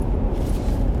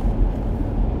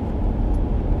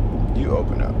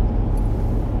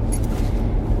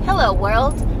Hello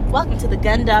world, welcome to the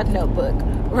Gun Dog Notebook,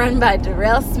 run by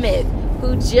Darrell Smith,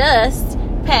 who just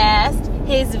passed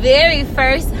his very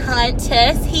first hunt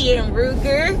test. He and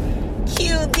Ruger,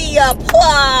 cue the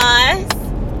applause.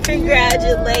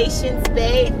 Congratulations,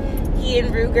 babe. He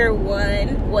and Ruger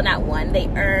they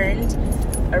earned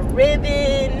a ribbon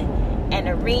and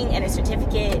a ring and a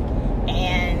certificate,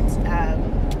 and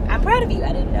I'm proud of you.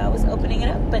 I didn't know I was opening it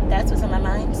up, but that's what's on my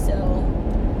mind, so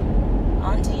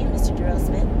on to you, Mr. Darrell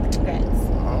Smith. Congrats.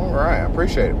 All right, I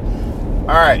appreciate it. All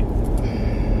right,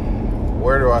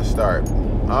 where do I start?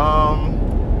 All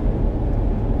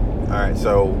right,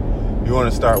 so you want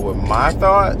to start with my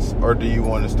thoughts, or do you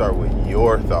want to start with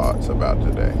your thoughts about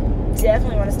today?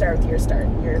 Definitely want to start with your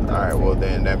thoughts. All right, well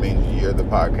then that means you're the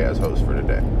podcast host for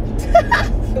today.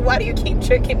 Why do you keep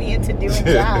tricking me into doing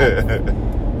jobs?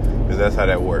 Because that's how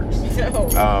that works. No,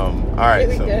 all right,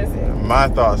 really so doesn't. My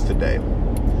thoughts today.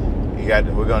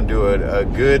 We're gonna do a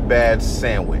good bad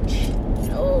sandwich.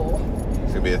 Oh,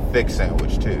 It's gonna be a thick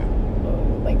sandwich too.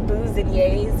 like booze and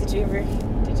yays. Did you?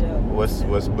 What's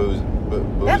booze?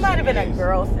 That might have been a yays?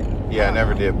 girl thing. Yeah, I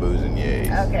never did booze and yays.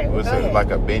 Okay, well, What's go it, ahead.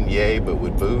 like a beignet but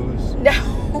with booze? No,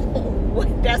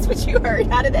 that's what you heard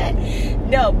out of that.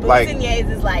 No, booze Like- and yays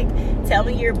is like, tell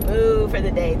me your boo for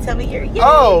the day. Tell me your yay.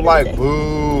 Oh, for like the day.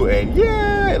 boo and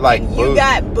yeah, like And boo. you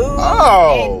got booze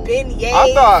Oh, and beignets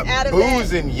I thought out of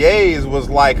booze that. and yays was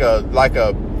like a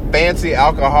fancy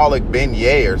alcoholic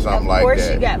beignet or something like that. Of course,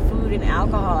 you got food and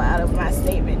alcohol out of my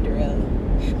statement, Darrell.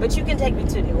 But you can take me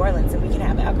to New Orleans and we can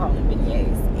have alcohol and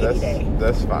beignets any day.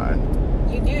 That's fine.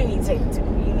 You do need to take me to.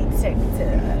 You need to take me to.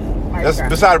 Mardi That's Gras.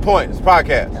 beside the point. It's a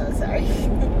podcast. Oh, sorry.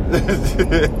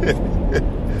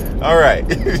 All right.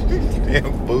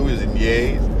 Damn booze and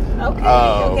yays. Okay.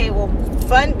 Okay. Well,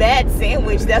 fun bad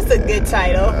sandwich. That's a good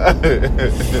title.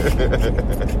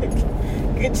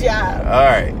 Good job. All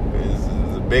right. This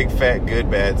is a big fat good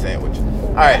bad sandwich.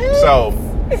 All right. So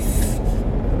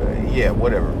yeah,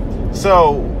 whatever.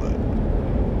 So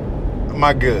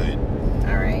my good.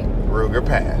 All right. Ruger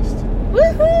passed.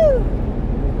 Woohoo!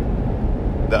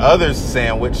 The other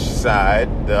sandwich side,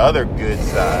 the other good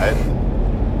side,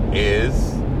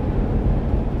 is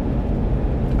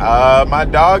my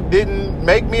dog didn't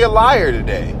make me a liar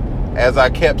today, as I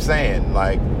kept saying.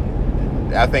 Like,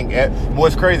 I think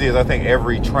what's crazy is I think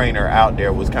every trainer out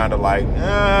there was kind of like,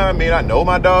 I mean, I know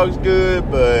my dog's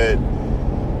good, but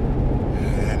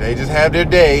they just have their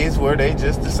days where they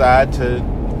just decide to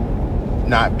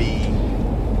not be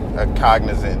a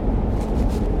cognizant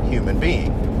human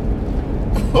being.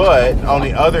 But on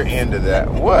the other end of that,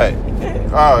 what?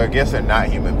 Oh, I guess they're not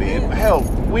human beings. Hell,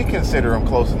 we consider them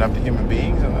close enough to human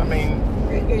beings. I mean,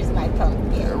 Ruger's my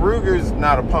pumpkin. Ruger's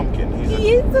not a pumpkin.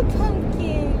 He is a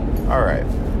pumpkin. All right.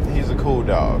 He's a cool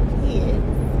dog. He is.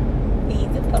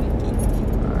 He's a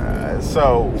pumpkin.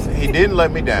 So he didn't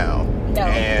let me down. No,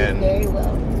 and he did very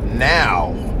well.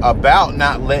 now, about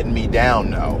not letting me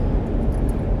down, though,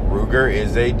 Ruger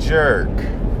is a jerk.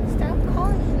 Stop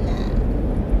calling him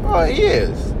that. Oh, he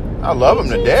is. I love him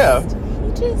to death.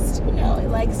 He just, he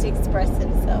likes to express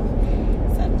himself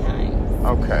sometimes.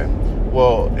 Okay.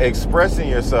 Well, expressing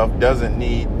yourself doesn't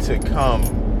need to come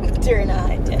During a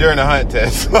hunt test. during a hunt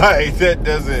test. Like, that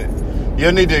doesn't... You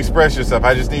don't need to express yourself.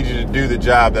 I just need you to do the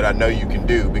job that I know you can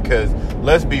do. Because,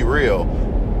 let's be real,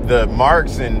 the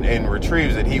marks and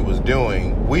retrieves that he was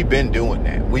doing, we've been doing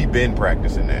that. We've been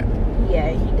practicing that. Yeah,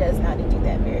 he does know how to do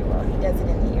that very well. He does it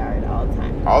in the yard all the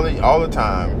time. All the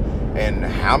time. And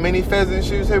how many pheasant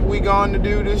shoots have we gone to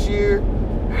do this year?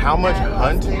 How much I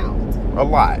lost hunting? count. A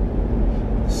lot.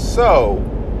 So,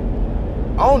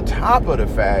 on top of the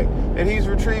fact that he's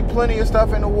retrieved plenty of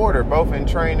stuff in the water, both in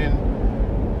training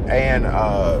and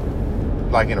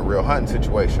like in a real hunting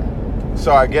situation.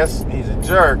 So I guess he's a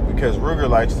jerk because Ruger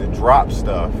likes to drop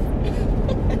stuff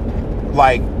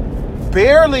like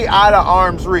barely out of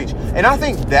arm's reach. And I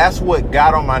think that's what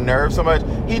got on my nerves so much.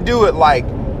 He do it like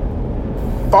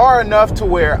far enough to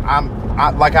where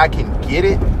I can get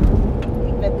it.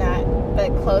 But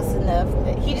close enough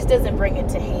that he just doesn't bring it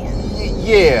to hand.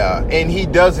 Yeah, and he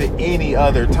does it any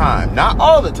other time. Not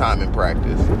all the time in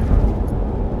practice.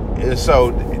 And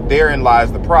so therein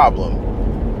lies the problem.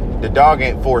 The dog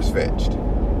ain't force-fetched.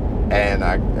 And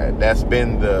that's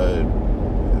been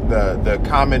the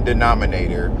common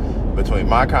denominator between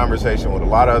my conversation with a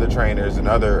lot of other trainers and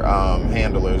other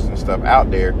handlers and stuff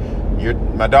out there.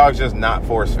 My dog's just not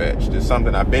force-fetched. It's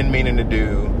something I've been meaning to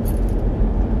do.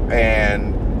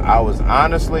 And I was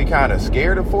honestly kind of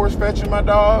scared of force-fetching my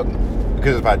dog.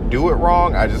 Because if I do it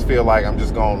wrong, I just feel like I'm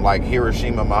just going to like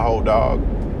Hiroshima my whole dog.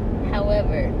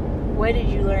 However, what did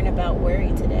you learn about worry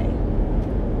today?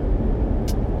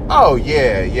 Oh,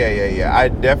 yeah. I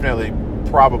definitely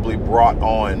probably brought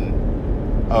on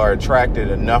or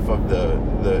attracted enough of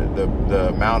the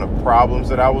amount of problems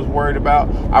that I was worried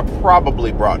about. I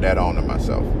probably brought that on to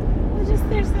myself.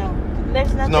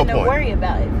 There's nothing to worry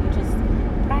about if you just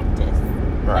practice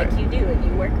like you do and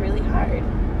you work really hard.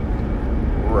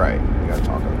 Right. You gotta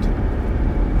talk up too.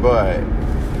 But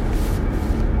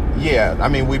yeah, I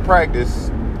mean, we practice,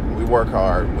 we work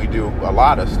hard, we do a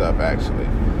lot of stuff actually.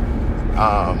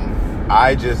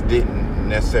 I just didn't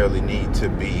necessarily need to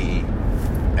be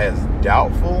as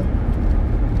doubtful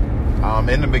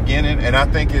in the beginning, and I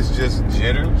think it's just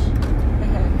jitters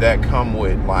that come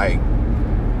with, like,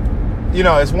 you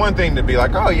know, it's one thing to be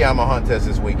like, oh yeah, I'm a hunt test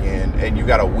this weekend, and you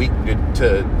got a week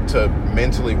to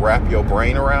mentally wrap your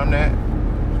brain around that.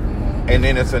 And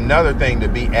then it's another thing to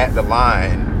be at the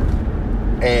line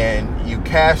and you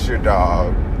cast your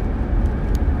dog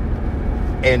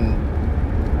and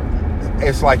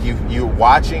it's like you're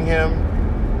watching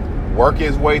him work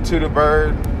his way to the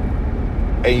bird,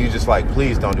 and you just like,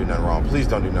 please don't do nothing wrong. Please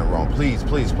don't do nothing wrong. Please,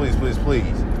 please, please, please,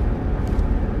 please.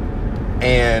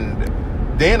 And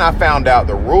then I found out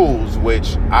the rules,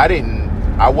 which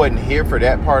I wasn't here for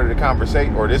that part of the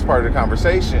conversation or this part of the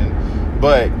conversation.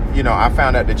 But, you know, I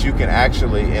found out that you can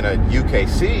actually, in a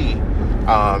UKC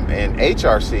and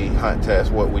HRC hunt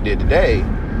test, what we did today,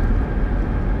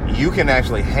 you can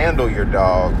actually handle your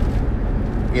dog,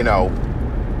 you know,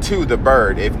 to the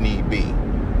bird if need be.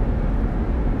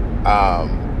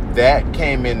 That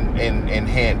came in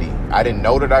handy. I didn't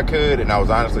know that I could, and I was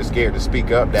honestly scared to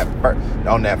speak up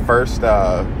on that first,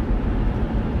 the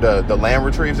land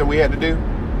retrieves that we had to do.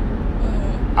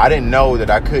 I didn't know that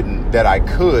I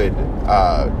could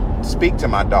speak to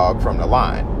my dog from the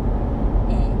line.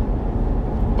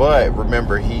 But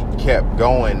remember, he kept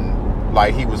going,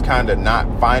 like he was kind of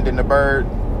not finding the bird,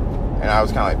 and I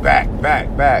was kind of like,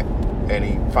 back, and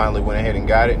he finally went ahead and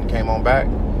got it and came on back.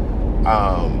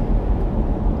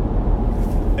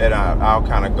 And I'll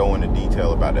kind of go into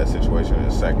detail about that situation in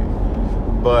a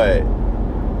second. But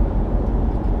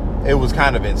it was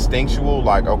kind of instinctual,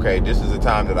 like, okay, this is a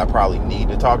time that I probably need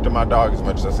to talk to my dog. As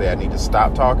much as I say I need to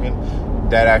stop talking,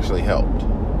 that actually helped.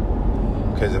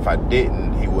 Because if I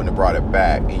didn't, he wouldn't have brought it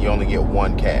back, and you only get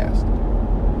one cast.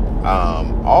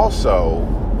 Also,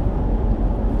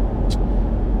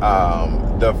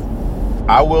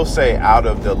 I will say, out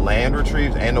of the land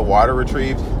retrieves and the water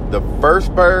retrieves, the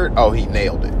first bird, oh, he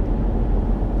nailed it.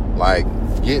 Like,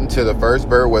 getting to the first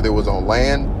bird, whether it was on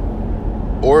land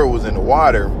or it was in the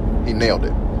water, he nailed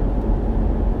it.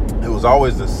 It was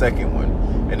always the second one.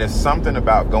 And there's something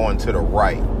about going to the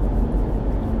right,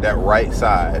 that right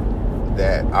side,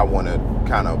 that I want to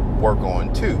kind of work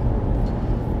on too.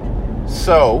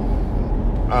 So,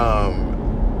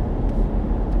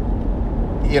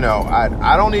 you know,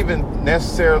 I don't even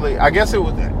necessarily, I guess it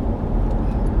was,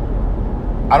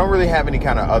 I don't really have any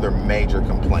kind of other major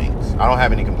complaints. I don't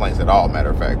have any complaints at all, matter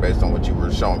of fact, based on what you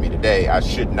were showing me today. I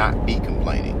should not be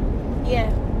complaining. Yeah.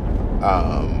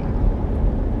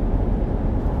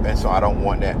 And so I don't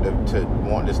want that to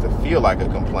want this to feel like a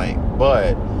complaint.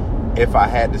 But if I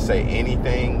had to say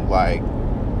anything, like,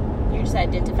 you're just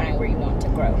identifying where you want to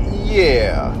grow.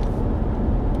 Yeah.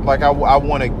 Like, I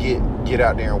want to get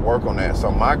out there and work on that.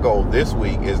 So my goal this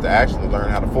week is to actually learn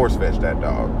how to force fetch that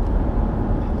dog.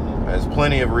 There's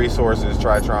plenty of resources,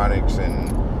 Tritronics,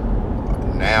 and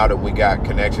now that we got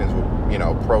connections with, you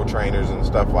know, pro trainers and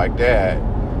stuff like that,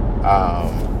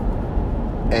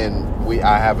 and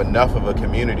I have enough of a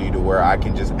community to where I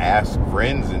can just ask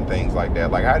friends and things like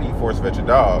that, like, how do you force fetch a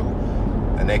dog?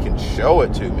 And they can show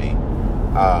it to me.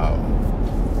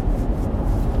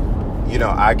 You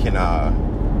know, I can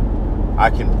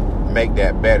make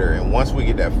that better. And once we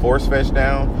get that force fetch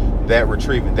down, that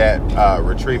retrieving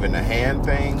the hand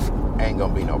thing ain't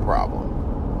gonna be no problem.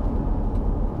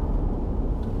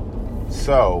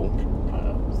 So,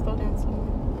 slow down some.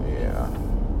 Yeah.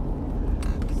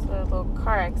 It's a little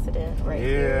car accident right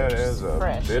here. Yeah, there's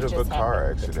a bit of a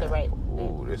car accident. To the right.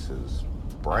 Ooh, this is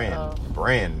brand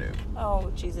new.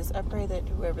 Oh, Jesus. I pray that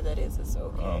whoever that is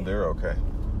okay. They're okay.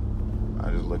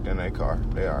 I just looked in their car.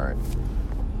 They all right.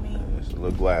 There's a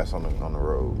little glass on the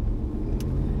road.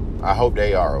 I hope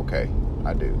they are okay.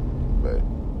 I do. But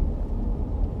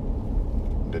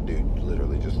the dude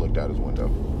literally just looked out his window.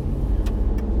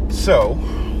 So,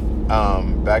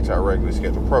 back to our regularly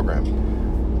scheduled program.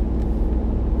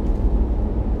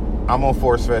 I'm going to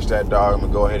force fetch that dog. I'm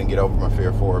going to go ahead and get over my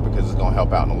fear for it because it's going to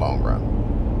help out in the long run.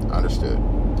 Understood.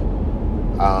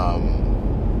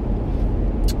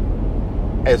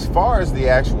 As far as the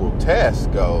actual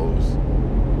test goes,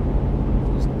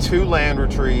 2 land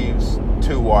retrieves,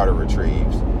 2 water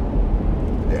retrieves.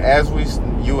 as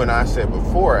you and I said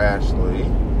before, Ashley,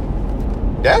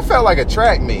 that felt like a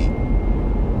track meet.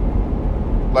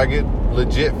 Like, it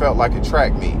legit felt like a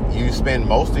track meet. You spend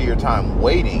most of your time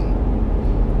waiting,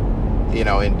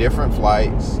 in different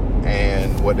flights,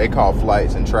 and what they call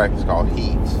flights and track is called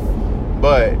heats.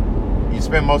 But you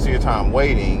spend most of your time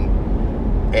waiting,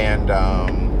 and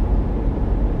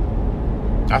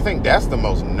I think that's the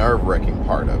most nerve-wracking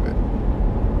part of it.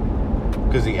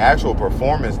 Because the actual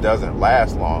performance doesn't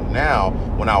last long. Now,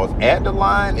 when I was at the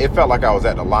line, it felt like I was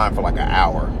at the line for like an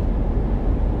hour.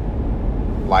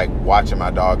 Like watching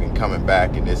my dog and coming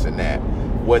back and this and that.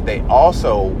 What they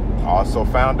also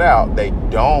found out, they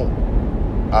don't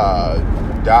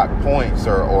dock points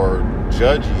or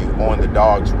judge you on the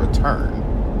dog's return.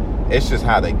 It's just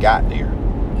how they got there.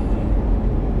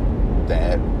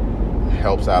 That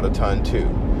helps out a ton too.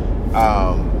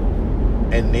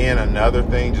 And then another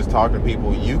thing, just talking to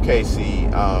people, UKC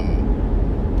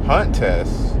hunt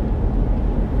tests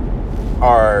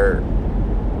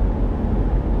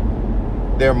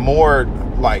they're more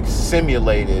like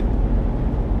simulated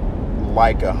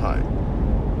like a hunt.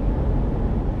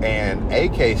 And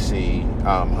AKC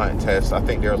hunt tests, I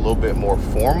think they're a little bit more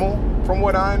formal from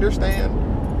what I understand.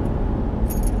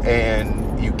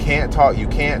 And you can't talk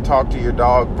to your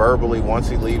dog verbally once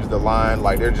he leaves the line.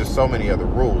 Like, there's just so many other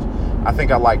rules. I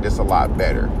think I like this a lot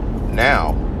better.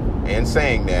 Now, in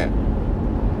saying that,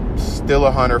 still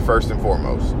a hunter first and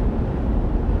foremost.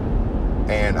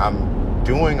 And I'm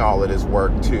doing all of this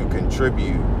work to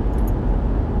contribute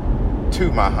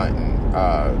to my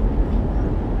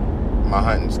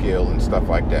hunting skill and stuff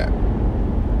like that.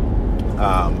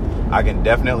 I can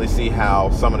definitely see how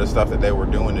some of the stuff that they were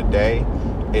doing today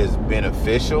is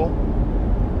beneficial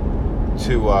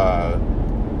to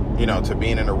to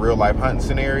being in a real life hunting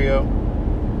scenario.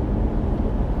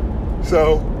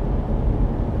 So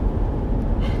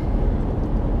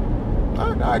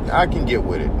I can get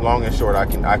with it. Long and short, I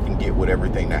can get with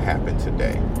everything that happened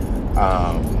today.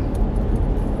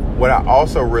 What I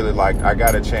also really liked, I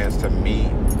got a chance to meet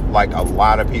like a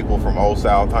lot of people from Old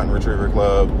South Hunting Retriever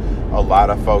Club, a lot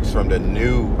of folks from the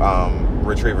new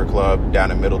Retriever Club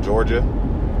down in Middle Georgia.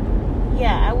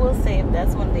 Yeah, I will say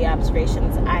that's one of the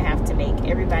observations I have to make.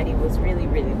 Everybody was really,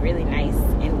 really, really nice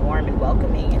and warm and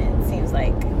welcoming, and it seems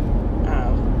like,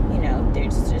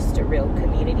 there's just a real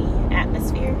community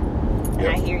atmosphere. And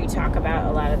I hear you talk about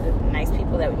a lot of the nice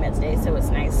people that we met today, so it's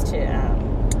nice to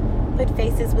put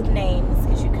faces with names,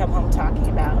 because you come home talking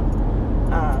about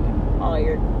all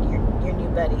your new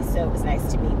buddies, so it was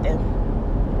nice to meet them.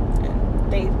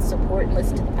 And they support and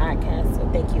listen to the podcast, so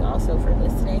thank you also for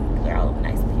listening. They're all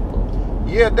nice people.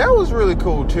 Yeah, that was really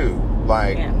cool too.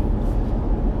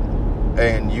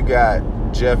 And you got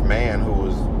Jeff Mann, who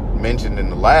was mentioned in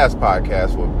the last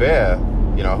podcast with Beth,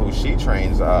 who she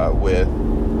trains with.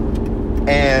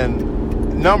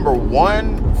 And number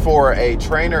one, for a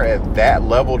trainer at that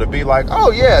level to be like,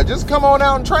 oh yeah, just come on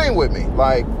out and train with me.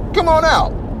 Like, come on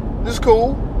out. This is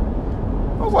cool.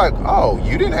 I was like, oh,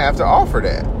 you didn't have to offer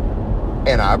that.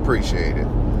 And I appreciate it.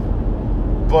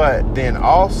 But then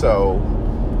also,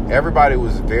 everybody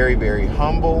was very, very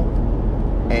humble,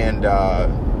 and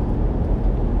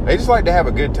they just like to have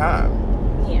a good time.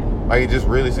 Yeah. Like, it just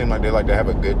really seemed like they like to have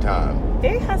a good time.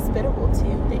 Very hospitable,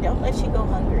 too. They don't let you go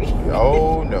hungry.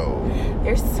 Oh, no.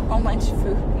 There's so much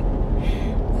food.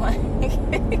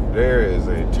 There is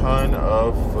a ton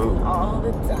of food. All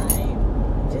the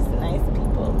time. Just nice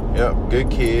people. Yep,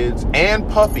 good kids. And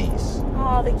puppies.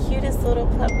 Oh, the cutest little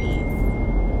puppies.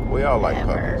 We all like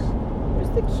ever. puppies.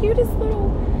 There's the cutest little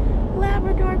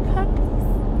Labrador puppies.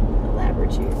 The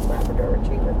Labrador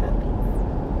Retriever puppies.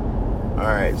 All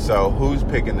right, so who's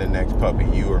picking the next puppy,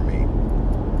 you or me?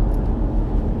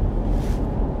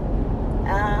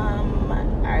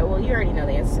 All right, well, you already know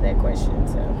the answer to that question,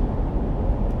 so.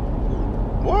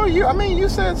 Well, you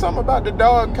said something about the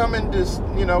dog coming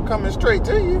straight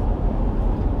to you.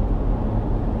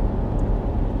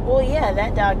 Well, yeah,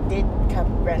 that dog did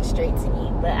run straight to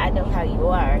me, but I know how you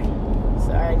are,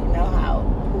 so I already know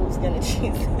who's gonna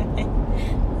choose it.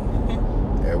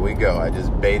 There we go. I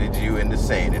just baited you into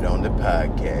saying it on the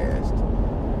podcast.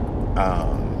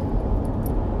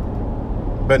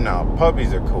 But no,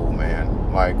 puppies are cool,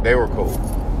 man. Like, they were cool.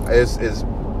 It's the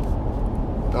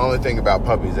only thing about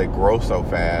puppies, they grow so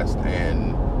fast,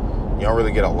 and you don't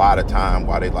really get a lot of time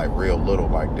while they like real little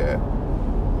like that.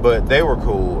 But they were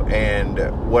cool. And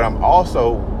what I'm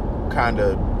also kind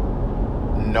of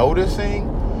noticing,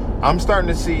 I'm starting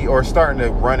to see, or starting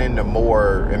to run into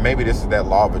more, and maybe this is that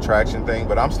law of attraction thing,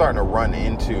 but I'm starting to run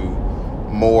into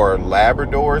more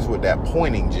Labradors with that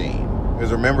pointing gene.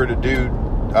 Because remember the dude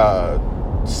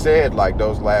said like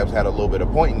those labs had a little bit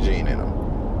of pointing gene in them.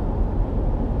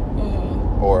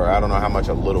 Or I don't know how much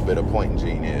a little bit of pointing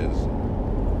gene is.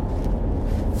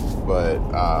 But,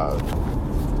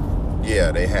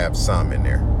 yeah, they have some in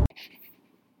there.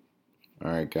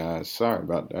 All right, guys. Sorry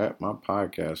about that. My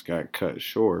podcast got cut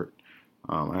short.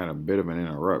 I had a bit of an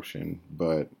interruption,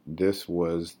 but this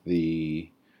was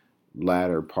the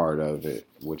latter part of it,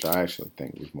 which I actually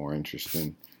think was more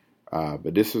interesting.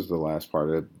 But this is the last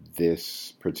part of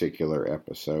this particular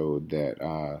episode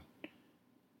that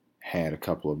had a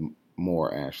couple of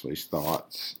more Ashley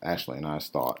and I's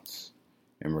thoughts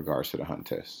in regards to the hunt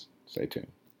test. Stay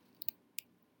tuned.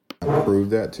 I proved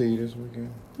that to you this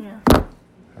weekend? Yeah.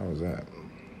 How was that?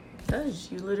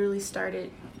 Because you literally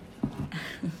started...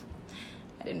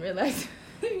 I didn't realize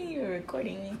you were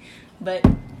recording me. But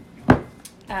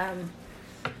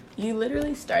you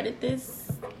literally started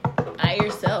this by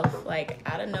yourself, like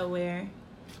out of nowhere.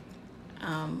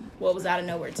 What was out of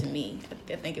nowhere to me?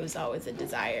 I think it was always a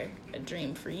desire, a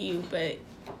dream for you, but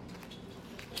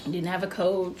you didn't have a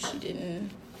coach, you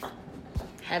didn't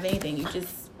have anything. You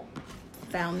just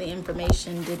found the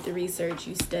information, did the research,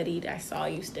 you studied. I saw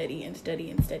you study and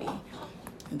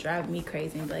drive me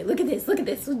crazy and be like, look at this, look at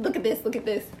this, look at this, look at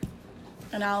this.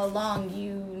 And all along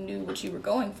you knew what you were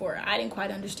going for. I didn't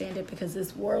quite understand it because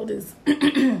this world is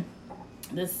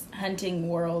this hunting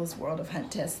world, this world of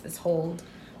hunt tests, this whole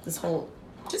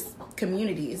just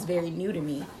community is very new to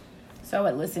me. So I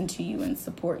would listen to you and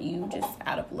support you just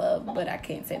out of love, but I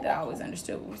can't say that I always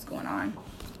understood what was going on.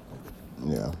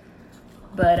 Yeah.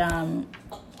 But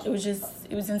it was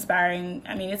inspiring.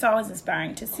 I mean, it's always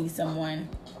inspiring to see someone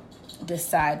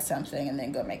decide something and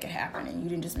then go make it happen. And you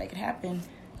didn't just make it happen.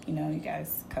 You know, you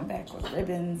guys come back with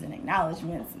ribbons and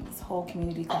acknowledgments and this whole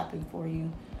community clapping for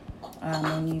you.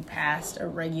 And you passed a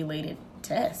regulated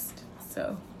test.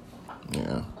 So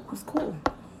yeah, it was cool.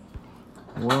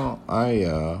 Well,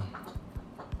 I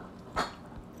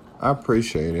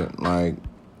appreciate it. Like,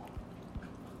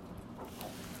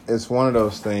 it's one of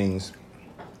those things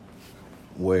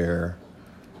where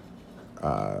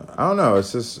I don't know.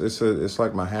 It's just it's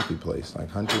like my happy place. Like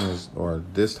hunting is, or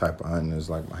this type of hunting is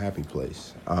like my happy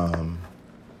place.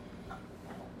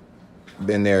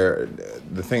 Been there.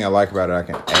 The thing I like about it, I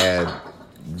can add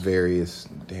various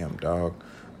damn dog.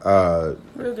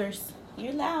 Rugers,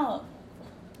 you're loud.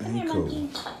 Come here, cool. monkey.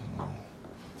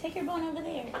 Take your bone over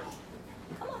there.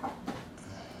 Come on.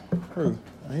 Rug,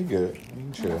 he good. You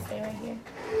can chill. Stay right here.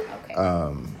 Okay.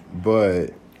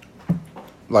 But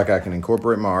like I can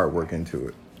incorporate my artwork into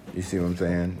it. You see what I'm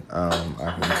saying? I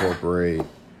can incorporate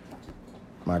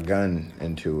my gun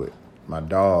into it. My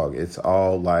dog. It's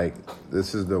all like,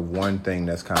 this is the one thing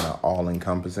that's kind of all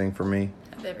encompassing for me.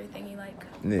 Of everything you like.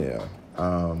 Yeah.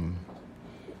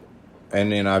 And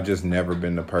then I've just never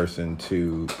been the person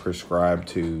to prescribe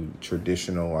to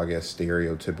traditional, I guess,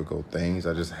 stereotypical things.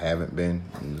 I just haven't been.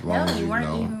 As long as you weren't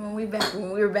know. even when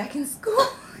we were back in school.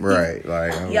 Right,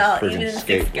 like I was y'all, even in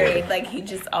freaking 6th grade, like he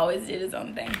just always did his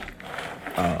own thing.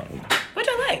 Which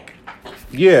I like.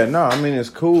 Yeah, no, I mean it's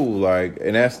cool, like,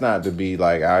 and that's not to be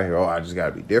like out here. Oh, I just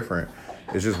gotta be different.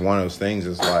 It's just one of those things.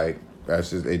 It's like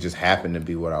it just happened to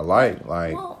be what I like.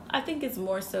 Like, well, I think it's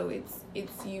more so it's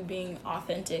you being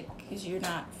authentic because you're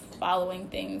not following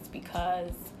things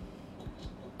because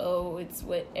it's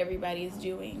what everybody is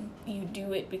doing. You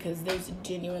do it because there's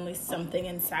genuinely something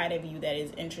inside of you that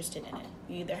is interested in it.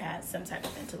 You either have some type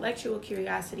of intellectual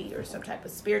curiosity or some type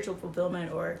of spiritual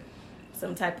fulfillment or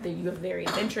some type of you have a very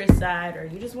adventurous side or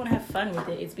you just want to have fun with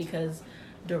it. It's because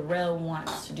Darrell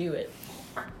wants to do it.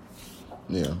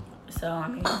 yeah. So, I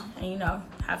mean, and you know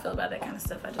how I feel about that kind of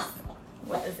stuff.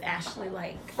 What does Ashley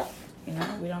like? You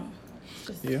know, we don't,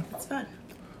 it's fun.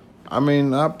 I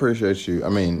mean, I appreciate you. I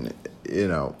mean, you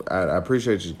know, I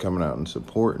appreciate you coming out and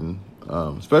supporting,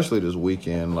 especially this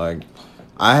weekend. Like,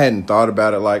 I hadn't thought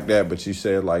about it like that, but you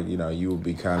said, like, you know, you would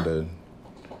be kind of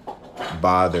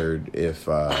bothered if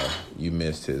you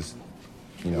missed his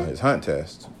hunt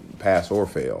test, pass or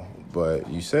fail. But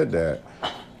you said that,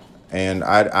 and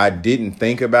I didn't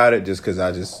think about it just because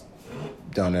I just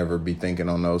don't ever be thinking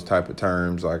on those type of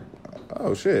terms, like,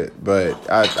 oh shit. But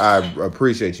I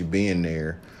appreciate you being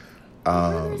there.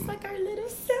 It's like our little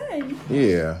son.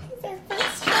 Yeah. He's our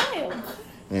first child.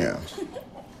 Yeah.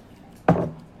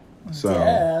 So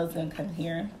I was gonna come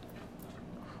here.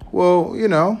 Well, you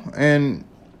know, and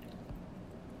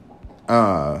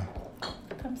come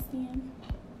see him.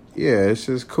 Yeah, it's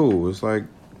just cool. It's like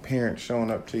parents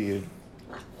showing up to you.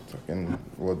 Fucking,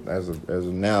 well, as of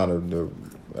now, the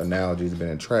analogy's been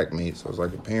a track meet, so it's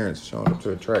like the parents showing up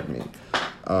to a track meet.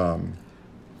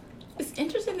 It's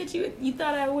interesting that you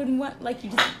thought I wouldn't want, like,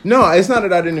 you just... No, it's not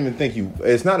that I didn't think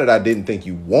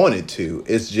you wanted to.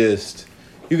 It's just,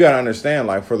 you got to understand,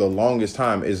 like, for the longest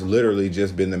time, it's literally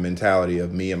just been the mentality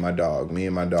of me and my dog, me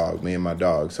and my dog, me and my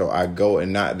dog. So I go,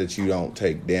 and not that you don't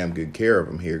take damn good care of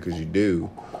them here, because you do,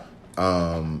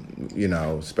 you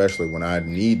know, especially when I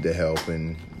need the help,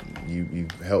 and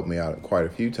you've helped me out quite a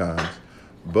few times.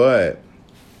 But,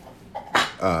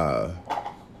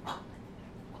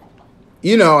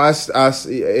 you know,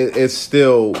 it's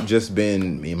still just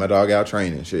been me and my dog out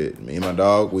training shit. Me and my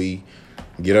dog, we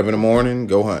get up in the morning,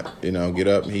 go hunt. You know, get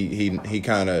up. He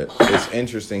kind of, it's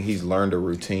interesting. He's learned a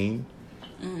routine,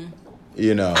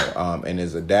 you know, and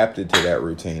is adapted to that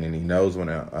routine. And he knows when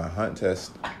a hunt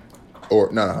test,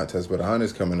 or not a hunt test, but a hunt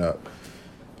is coming up.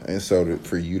 And so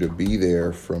for you to be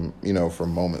there from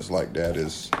moments like that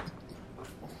is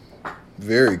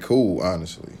very cool,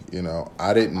 honestly. You know,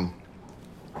 I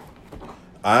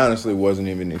honestly wasn't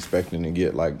even expecting to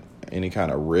get, like, any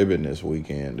kind of ribbon this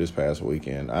past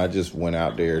weekend. I just went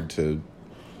out there to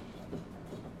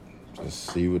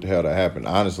just see what the hell that happened.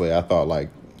 Honestly, I thought, like,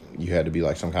 you had to be,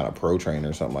 like, some kind of pro trainer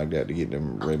or something like that to get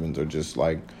them ribbons, or just,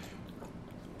 like,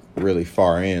 really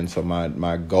far in. So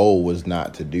my goal was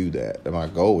not to do that. My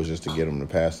goal was just to get them to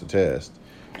pass the test.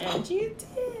 And you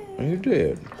did. You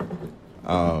did.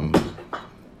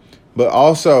 But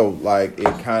also, like,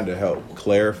 it kind of helped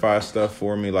clarify stuff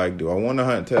for me. Like, do I want a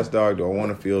hunt test dog? Do I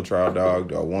want a field trial dog?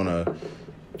 Do I want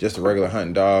just a regular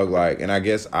hunting dog? Like, and I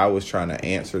guess I was trying to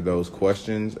answer those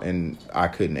questions, and I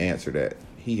couldn't answer that.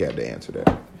 He had to answer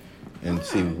that and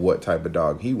see what type of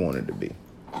dog he wanted to be.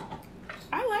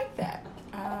 I like that.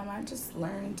 I just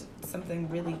learned something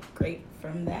really great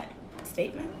from that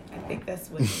statement. I think that's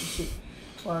what you should...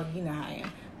 Well, you know how I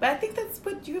am. But I think that's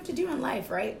what you have to do in life,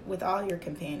 right? With all your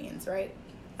companions, right?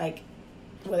 Like,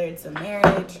 whether it's a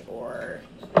marriage or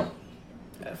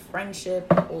a friendship,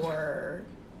 or,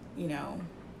 you know,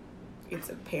 it's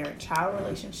a parent-child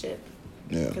relationship.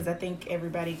 Yeah. Because I think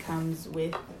everybody comes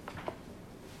with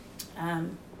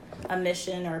a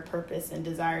mission or a purpose and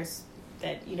desires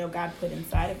that, you know, God put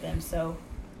inside of them. So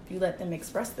if you let them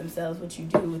express themselves, what you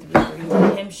do with River, you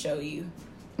let him show you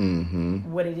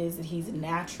what it is that he's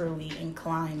naturally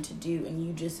inclined to do, and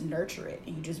you just nurture it.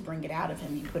 You just bring it out of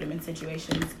him. You put him in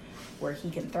situations where he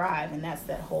can thrive, and that's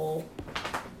that whole,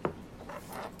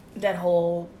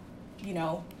 you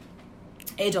know,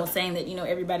 age-old saying that, you know,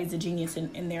 everybody's a genius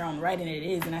in their own right, and it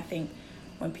is. And I think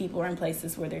when people are in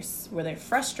places where they're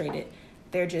frustrated,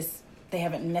 they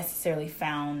haven't necessarily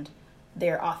found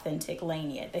their authentic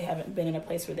lane yet. They haven't been in a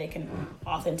place where they can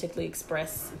authentically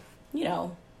express, you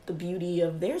know, the beauty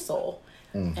of their soul.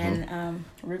 And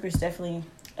Ruger's definitely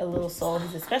a little soul.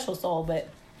 He's a special soul, but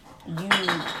you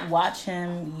watch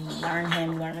him, you learn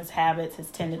him, you learn his habits, his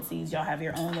tendencies. Y'all have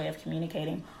your own way of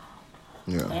communicating.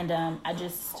 Yeah. And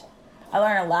I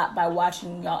learn a lot by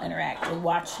watching y'all interact, and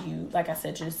watch you, like I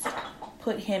said, just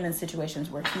put him in situations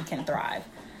where he can thrive.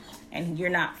 And you're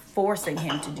not forcing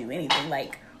him to do anything.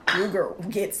 Like, Ruger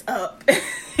gets up.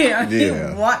 You know, he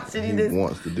wants to do this. He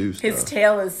wants to do stuff. His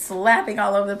tail is slapping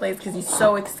all over the place because he's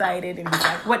so excited, and he's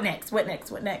like, what next? What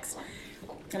next? What next?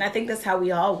 And I think that's how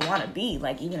we all want to be,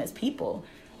 like, even as people.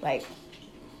 Like,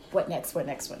 what next? What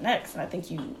next? What next? And I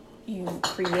think you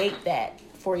create that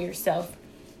for yourself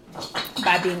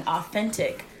by being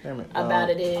authentic about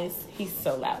it is. He's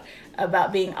so loud.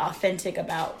 About being authentic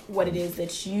about what it is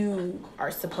that you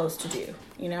are supposed to do,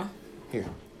 you know? Here,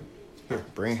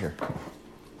 bring it here.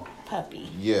 Puppy.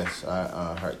 Yes,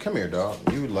 I heard. Come here, dog.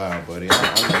 You loud, buddy.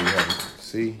 I know you having.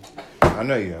 See, I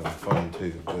know you having fun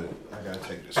too, but I gotta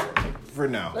take this for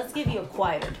now. Let's give you a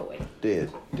quieter toy.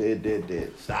 Dead.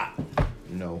 Stop.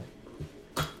 No.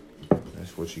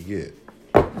 That's what you get.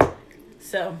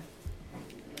 So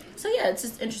yeah, it's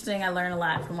just interesting. I learn a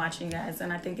lot from watching you guys,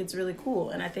 and I think it's really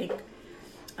cool. And I think,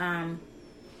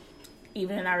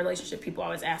 even in our relationship, people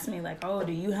always ask me, like, "Oh,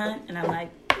 do you hunt?" And I'm like,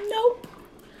 "Nope.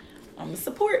 I'm the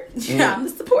support. Yeah, I'm the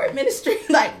support ministry."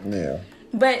 Like, yeah.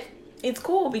 But it's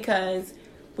cool because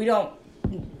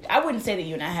I wouldn't say that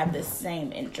you and I have the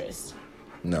same interest.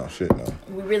 No, shit, no.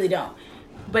 We really don't.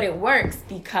 But it works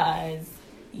because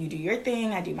you do your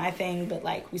thing, I do my thing, but,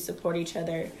 like, we support each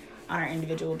other on our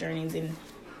individual journeys. And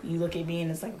you look at me and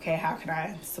it's like, okay, how can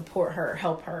I support her,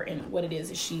 help her in what it is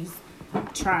that she's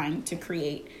trying to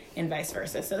create, and vice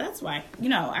versa. So that's why, you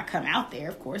know, I come out there.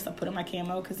 Of course, I put on my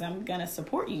camo because I'm going to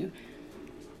support you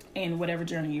in whatever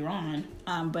journey you're on.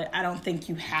 But I don't think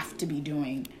you have to be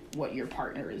doing what your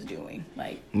partner is doing.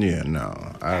 Like, yeah, no,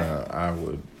 I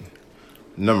would.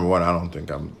 Number one, I don't think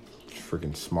I'm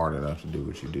freaking smart enough to do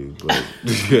what you do, but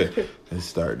let's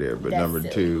start there. But number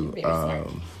two,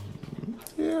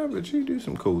 Yeah, but you do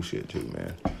some cool shit too,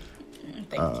 man.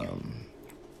 Thank you.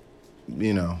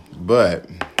 You know, but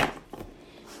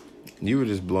you were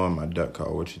just blowing my duck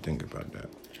call. What you think about that?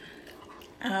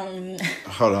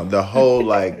 Hold on, the whole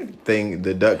like thing,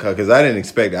 the duck call, because I didn't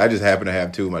expect it. I just happened to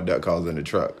have 2 of my duck calls in the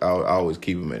truck. I always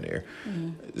keep them in there.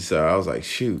 Mm-hmm. So I was like,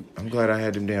 shoot, I'm glad I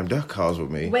had them damn duck calls with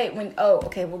me. Wait,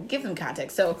 okay, well, give them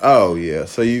context. So, oh yeah,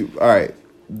 so all right,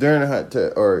 during the hunt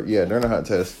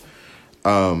test,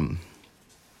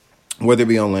 whether it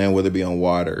be on land, whether it be on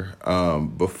water,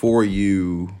 before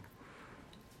you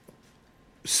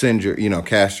send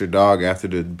cast your dog after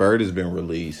the bird has been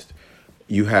released,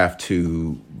 you have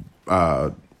to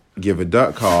give a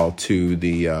duck call to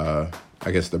the, I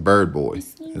guess the bird boy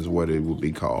is what it would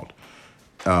be called,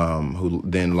 who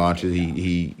then launches,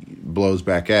 he blows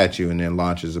back at you and then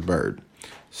launches a bird.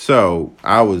 So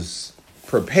I was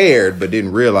prepared, but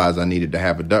didn't realize I needed to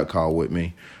have a duck call with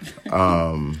me.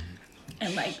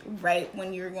 And like right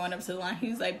when you were going up to the line, he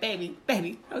was like, baby.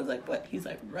 I was like, what? He's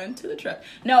like, run to the truck.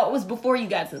 No, it was before you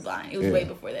got to the line. It was way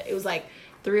before that. It was like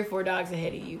 3 or 4 dogs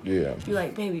ahead of you. Yeah. You're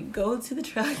like, baby, go to the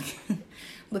truck,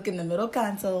 look in the middle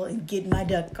console, and get my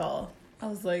duck call. I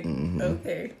was like,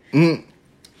 okay.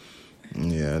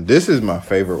 Yeah, this is my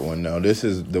favorite one, though. This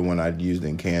is the one I used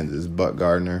in Kansas, Buck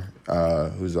Gardner,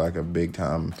 who's like a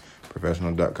big-time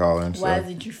professional duck caller and stuff. Why is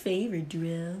it your favorite,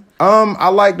 Drill? I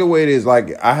like the way it is.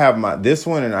 Like, I have this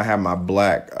one, and I have my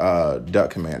black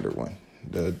Duck Commander one.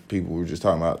 The people we were just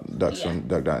talking about, Ducks from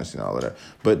Duck Dynasty and all of that.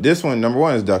 But this one, number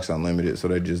one, is Ducks Unlimited, so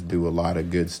they just do a lot of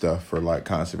good stuff for, like,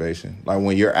 conservation. Like,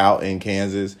 when you're out in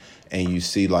Kansas and you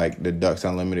see, like, the Ducks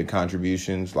Unlimited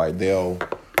contributions, like, they'll,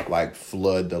 like,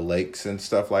 flood the lakes and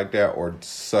stuff like that or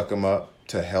suck them up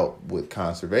to help with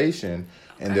conservation,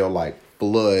 and they'll, like,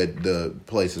 flood the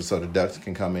places so the ducks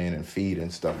can come in and feed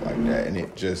and stuff like that. And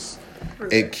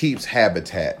it keeps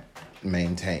habitat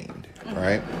maintained,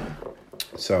 right?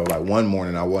 So, like, one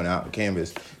morning I went out to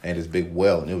canvas and this big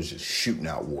well, and it was just shooting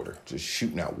out water.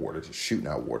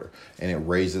 And it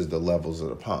raises the levels of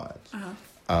the ponds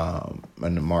and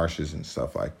the marshes and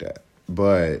stuff like that.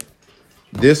 But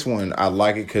this one, I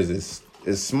like it because it's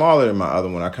smaller than my other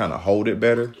one. I kind of hold it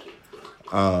better.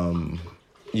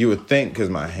 You would think because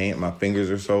my fingers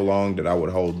are so long that I would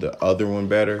hold the other one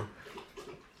better.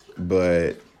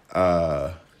 But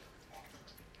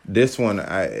this one,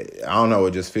 I don't know,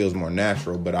 it just feels more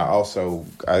natural. But I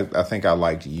think I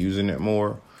liked using it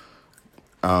more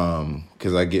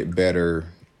because I get better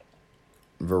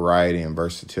variety and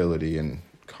versatility in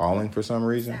calling for some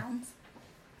reason.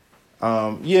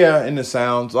 Sounds? Yeah, in the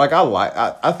sounds. Like,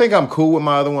 I think I'm cool with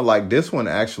my other one. Like, this one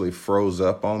actually froze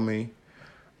up on me.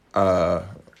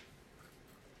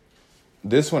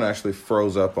 This one actually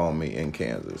froze up on me in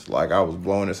Kansas. Like, I was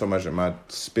blowing it so much that my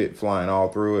spit flying all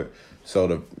through it.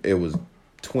 So it was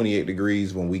 28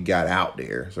 degrees when we got out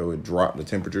there. So it dropped, the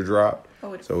temperature dropped.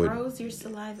 Oh, it froze your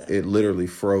saliva. It literally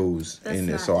froze. That's in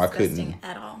it. Not so I couldn't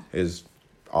at all. It's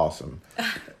awesome.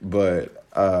 But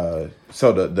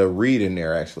so the reed in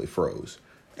there actually froze.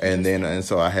 And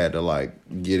so I had to, like,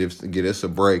 get us a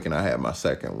break, and I had my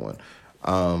second one.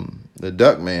 The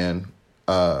Duckman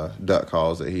duck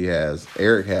calls that he has,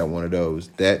 Eric had one of those.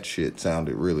 That shit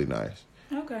sounded really nice.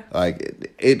 Okay.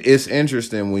 Like, it's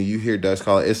interesting when you hear ducks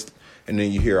call and then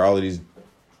you hear all of these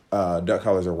duck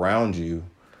callers around you.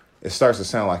 It starts to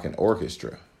sound like an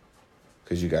orchestra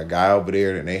because you got a guy over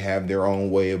there and they have their own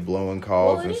way of blowing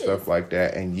calls and stuff like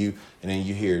that, and then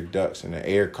you hear ducks in the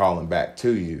air calling back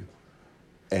to you,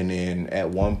 and then at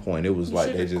one point it was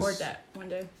like they just record that one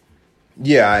day.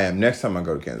 Yeah, I am. Next time I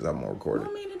go to Kansas, I'm gonna record it.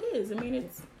 Well, I mean, it is. I mean,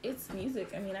 it's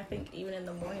music. I mean, I think even in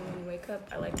the morning when you wake up,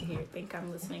 I like to think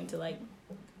I'm listening to, like,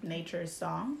 nature's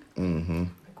song. Mm-hmm.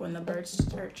 Like when the birds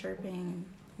start chirping,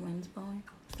 wind's blowing,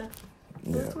 stuff.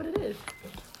 So that's what it is.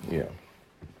 Yeah.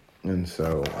 And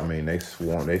so, I mean, they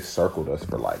circled us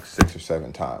for like 6 or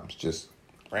 7 times, just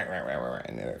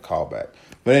and then a call back.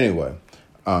 But anyway,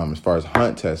 as far as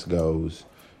hunt test goes,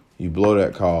 you blow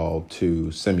that call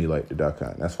to simulate the duck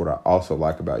hunt. That's what I also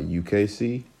like about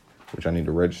UKC, which I need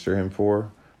to register him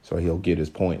for, so he'll get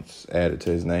his points added to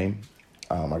his name.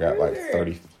 I got like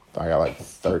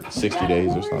 60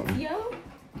 days or something. Yo.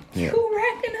 Yeah. You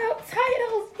racking up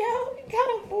titles, yo. You got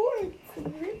awards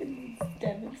and ribbons.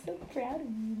 I'm so proud of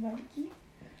you, Mikey.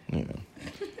 Yeah.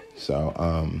 So,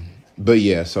 but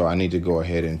yeah, so I need to go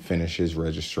ahead and finish his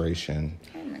registration.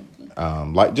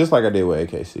 Just like I did with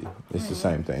AKC. It's the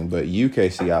same thing. But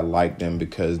UKC, I like them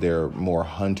because they're more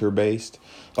hunter-based.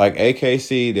 Like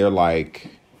AKC, they're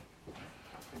like,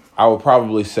 I would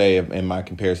probably say in my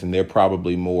comparison, they're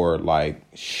probably more like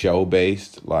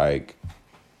show-based. Like,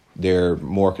 they're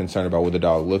more concerned about what the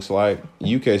dog looks like.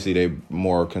 UKC, they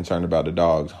more concerned about the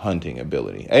dog's hunting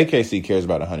ability. AKC cares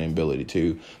about the hunting ability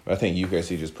too, but I think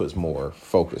UKC just puts more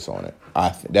focus on it.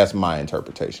 That's my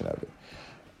interpretation of it.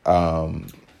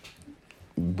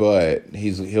 But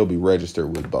he'll be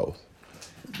registered with both.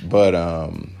 But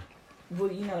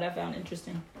well, you know what I found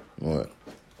interesting? What?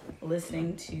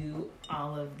 Listening to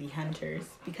all of the hunters,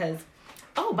 because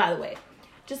by the way,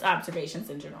 just observations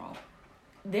in general.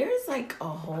 There's like a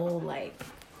whole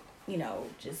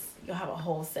just you'll have a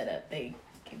whole setup. They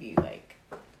give you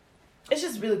it's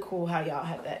just really cool how y'all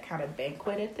have that kind of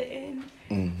banquet at the end.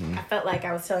 Mm-hmm. I felt like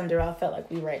I was telling Darrell, I felt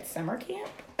like we were at summer camp,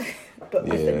 but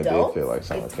with adults. It did feel like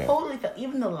summer camp. Totally felt,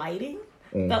 even the lighting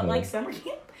felt like summer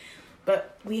camp.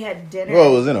 But we had dinner.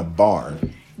 Well, it was in a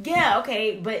barn. Yeah,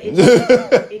 okay, but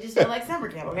it just felt like summer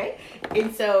camp, okay?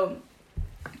 And so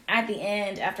at the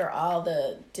end, after all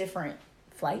the different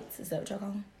flights, is that what y'all call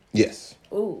them? Yes.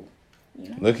 Ooh.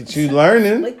 Look at you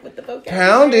learning. Slick with the vocabulary.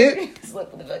 Pound it.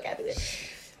 Slick with the vocabulary.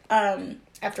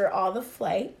 After all the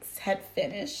flights had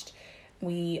finished,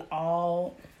 we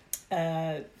all,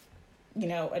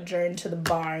 adjourned to the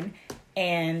barn,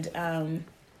 and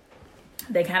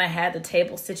they kind of had the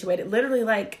table situated, literally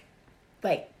like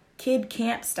kid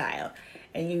camp style.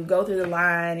 And you go through the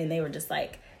line, and they were just there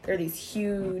are these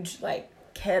huge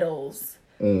kettles,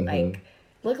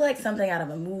 look like something out of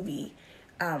a movie,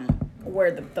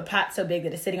 where the pot's so big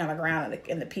that it's sitting on the ground,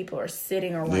 and the people are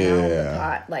sitting around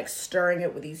the pot, stirring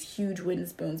it with these huge wooden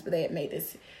spoons. But they had made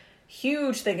this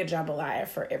huge thing of jambalaya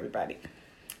for everybody,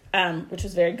 which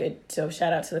was very good. So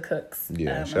shout out to the cooks.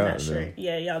 Yeah, shout out to them.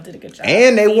 Yeah, y'all did a good job.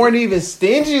 And they weren't even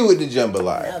stingy with the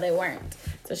jambalaya. No, they weren't.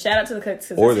 So shout out to the cooks,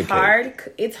 because it's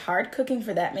hard. It's hard cooking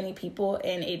for that many people,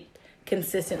 and it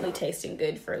consistently tasting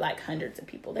good for hundreds of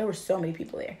people. There were so many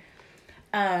people there.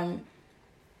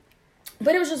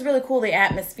 But it was just really cool, the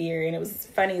atmosphere, and it was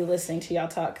funny listening to y'all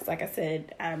talk, because like I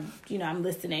said, I'm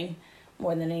listening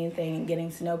more than anything and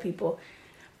getting to know people.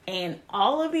 And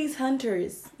all of these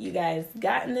hunters, you guys,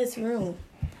 got in this room,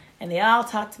 and they all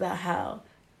talked about how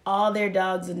all their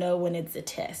dogs know when it's a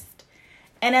test.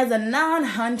 And as a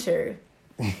non-hunter,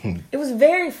 it was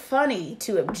very funny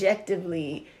to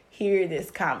objectively hear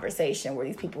this conversation where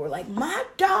these people were like, my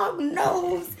dog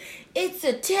knows it's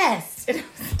a test. And I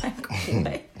was like,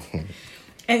 what?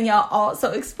 And y'all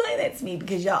also explain that to me,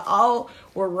 because y'all all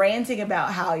were ranting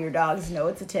about how your dogs know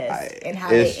it's a test and how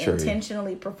they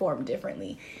intentionally perform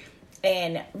differently.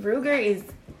 And Ruger is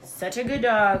such a good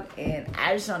dog, and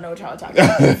I just don't know what y'all are talking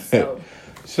about.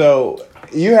 So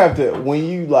you have to, when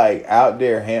you out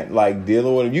there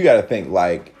dealing with them, you got to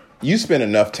think you spend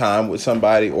enough time with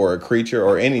somebody or a creature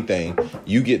or anything,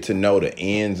 you get to know the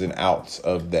ins and outs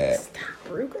of that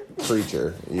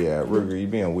creature. Yeah, Ruger, you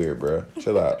being weird, bro.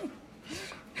 Chill out.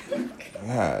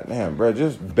 God damn, bro,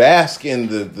 just bask in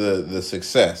the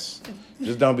success.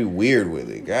 Just don't be weird with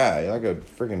it. God, you're like a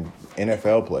freaking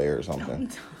NFL player or something.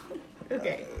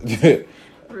 Okay.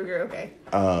 Ruger, okay.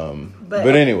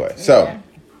 But anyway, so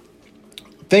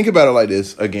think about it like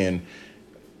this again.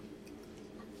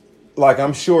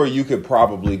 I'm sure you could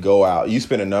probably go out. You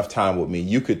spend enough time with me,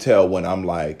 you could tell when I'm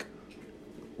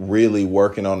really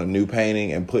working on a new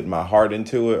painting and putting my heart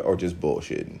into it, or just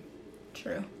bullshitting.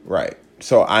 True. Right.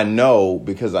 So I know,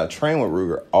 because I train with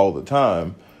Ruger all the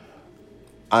time,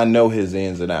 I know his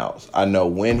ins and outs. I know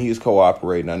when he's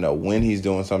cooperating. I know when he's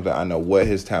doing something. I know what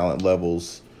his talent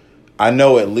levels. I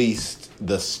know at least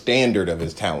the standard of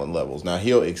his talent levels. Now,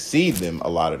 he'll exceed them a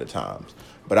lot of the times,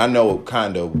 but I know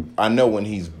when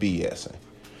he's BSing.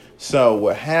 So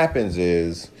what happens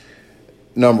is,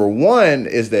 number one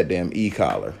is that damn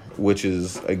e-collar, which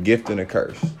is a gift and a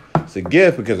curse. It's a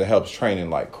gift because it helps training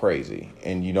like crazy,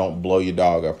 and you don't blow your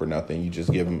dog up or nothing. You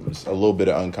just give them a little bit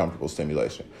of uncomfortable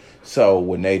stimulation. So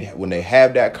when they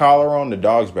have that collar on, the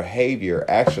dog's behavior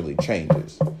actually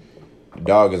changes. The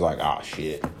dog is like, oh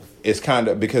shit. It's kind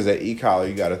of because that e-collar,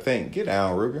 you got to think. Get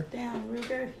down, Ruger. Down,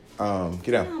 Ruger.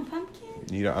 Get down. Down,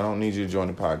 Pumpkin. I don't need you to join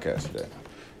the podcast today.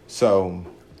 So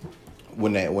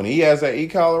when he has that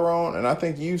e-collar on, and I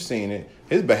think you've seen it,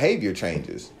 his behavior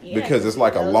changes because it's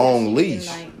like a long leash.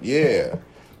 Yeah.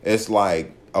 It's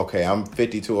like, okay, I'm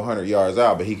 50 to 100 yards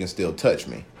out, but he can still touch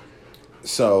me.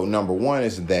 So number one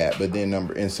is that, but then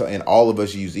and all of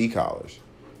us use e-collars.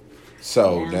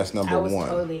 So that's number one. I was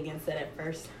totally against that at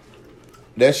first.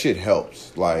 That shit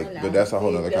helps, but that's a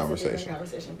whole other conversation.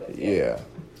 But yeah.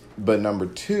 But number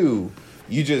two,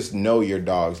 you just know your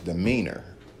dog's demeanor.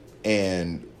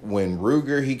 And when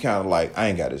Ruger, he kind of I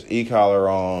ain't got his e-collar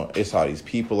on. It's all these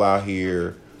people out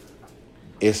here.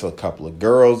 It's a couple of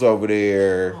girls over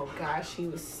there. Oh gosh, he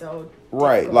was so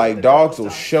right. Like dogs will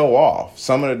show off.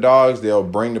 Some of the dogs, they'll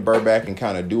bring the bird back and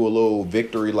kind of do a little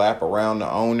victory lap around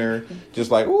the owner, just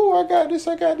like, "Oh, I got this,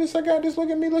 I got this, I got this. Look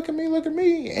at me, look at me, look at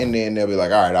me." And then they'll be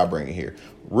like, "All right, I'll bring it here."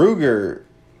 Ruger,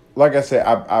 like I said,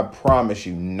 I promise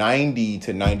you, 90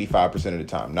 to 95% of the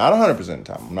time, not 100% of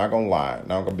the time. I'm not gonna lie, I'm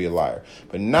not gonna be a liar,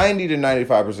 but 90 to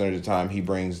 95% of the time, he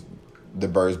brings the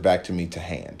birds back to me to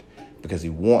hand because he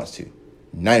wants to.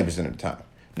 90% of the time.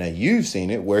 Now, you've seen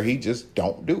it where he just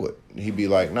don't do it. He'd be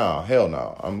like, "Nah, hell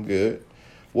no, I'm good."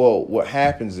 Well, what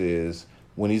happens is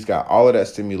when he's got all of that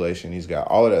stimulation, he's got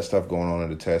all of that stuff going on in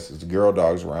the test, his girl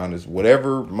dogs around, is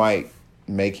whatever might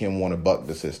make him want to buck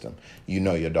the system. You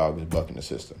know your dog is bucking the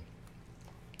system.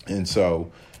 And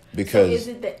so, because... So is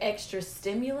it the extra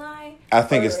stimuli? I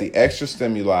think it's the extra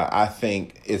stimuli. I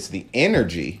think it's the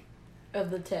energy of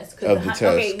the test. Because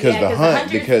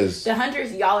the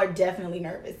hunters, y'all are definitely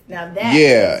nervous. Now that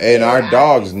and our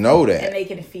dogs know that. And they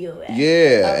can feel that. Yeah,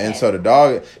 okay. And so the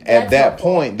dog, at that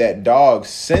point, that dog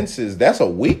senses that's a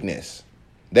weakness.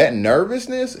 That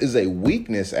nervousness is a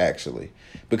weakness, actually.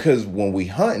 Because when we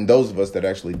hunt, and those of us that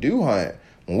actually do hunt,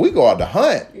 when we go out to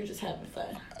hunt... You're just having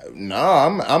fun. No,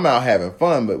 I'm out having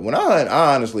fun, but when I hunt,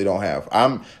 I honestly don't have...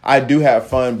 I do have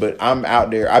fun, but I'm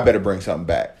out there, I better bring something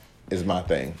back. Is my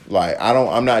thing. Like,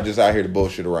 I'm not just out here to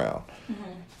bullshit around.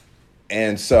 Mm-hmm.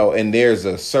 And so, and there's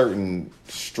a certain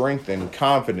strength and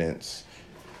confidence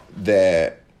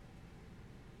that,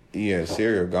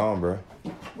 cereal gone, bro.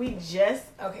 We just,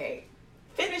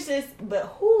 finish this, but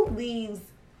who leaves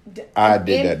I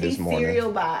did that this morning.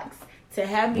 Cereal box to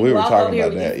have me walk over here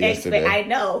with this yesterday. I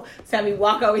know. To have me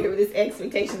walk over here with this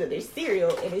expectation that there's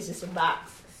cereal and it's just a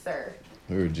box, sir.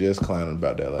 We were just clowning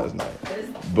about that last night. That's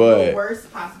the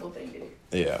worst possible thing to do.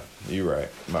 Yeah, you're right.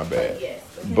 My bad. Yes.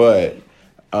 But,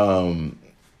 when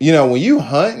you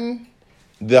hunting,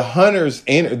 the handler's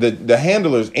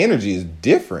energy is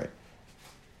different.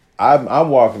 I'm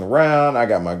walking around. I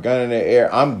got my gun in the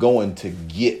air. I'm going to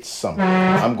get something.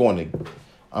 I'm going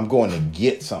to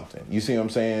get something. You see what I'm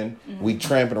saying? Mm-hmm. We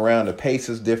tramping around. The pace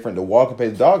is different. The walking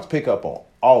pace. Dogs pick up on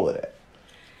all of that.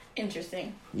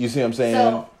 Interesting. You see what I'm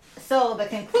saying? So the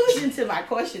conclusion to my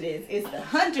question is, it's the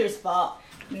hunter's fault,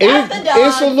 not the dog.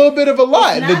 It's a little bit of a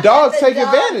lie. The dogs take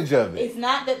advantage of it. It's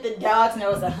not that the dogs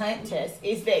know it's a hunt test.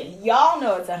 It's that y'all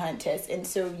know it's a hunt test, and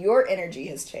so your energy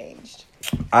has changed.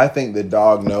 I think the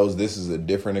dog knows this is a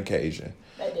different occasion.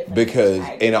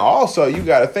 And also you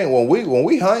got to think when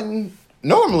we hunting,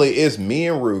 normally it's me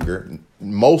and Ruger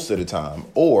most of the time,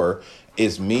 or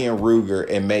it's me and Ruger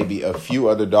and maybe a few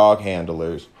other dog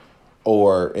handlers.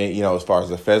 Or, as far as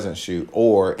the pheasant shoot,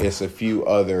 or it's a few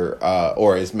other,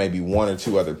 or it's maybe one or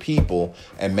two other people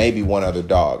and maybe one other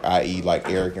dog, i.e. like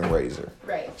Eric and Razor.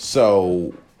 Right.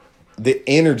 So the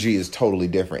energy is totally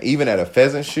different. Even at a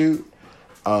pheasant shoot,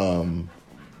 the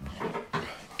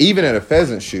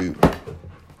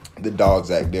dogs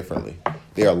act differently.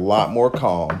 They're a lot more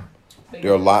calm.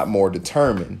 They're a lot more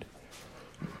determined.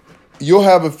 You'll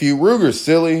have a few. Ruger's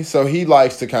silly, so he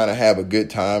likes to kind of have a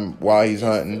good time while he's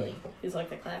hunting. Silly. He's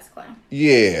like the class clown.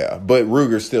 Yeah, but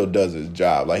Ruger still does his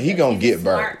job. Like he gonna get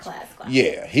burned. Class clown.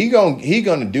 Yeah, he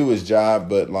gonna do his job,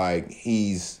 but like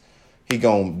he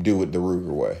gonna do it the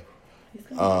Ruger way. He's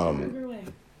gonna do it the Ruger way.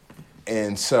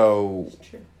 And so,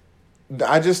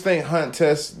 I just think hunt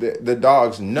tests the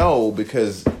dogs know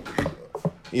because,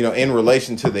 in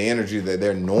relation to the energy that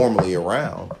they're normally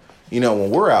around. When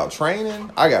we're out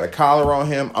training, I got a collar on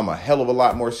him. I'm a hell of a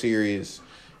lot more serious.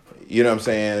 You know what I'm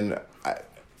saying?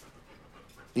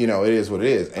 It is what it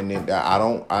is. And then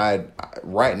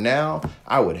right now,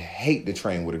 I would hate to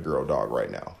train with a girl dog right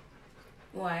now.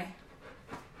 Why?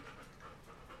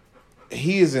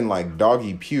 He is in like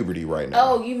doggy puberty right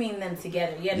now. Oh, you mean them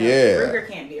together. Yeah. Ruger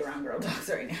can't be around girl dogs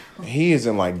right now. He is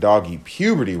in like doggy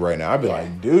puberty right now. I'd be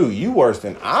like, dude, you worse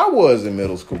than I was in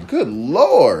middle school. Good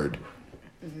Lord.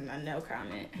 No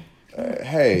comment.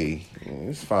 Hey,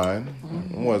 it's fine.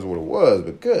 It was what it was,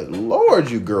 but good Lord,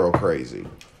 you girl crazy.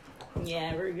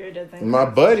 Yeah, Ruger doesn't. My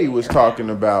buddy was talking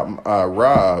about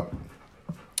Rob,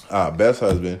 Beth's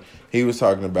husband. He was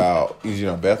talking about,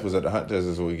 Beth was at the hunt test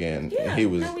this weekend. Yeah, and he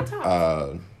was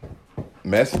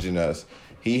messaging us.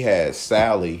 He had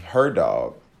Sally, her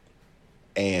dog,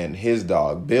 and his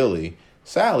dog, Billy.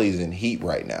 Sally's in heat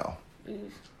right now. Oof.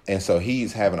 And so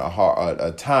he's having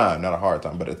a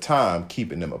time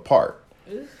keeping them apart.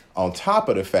 Oof. On top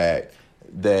of the fact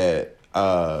that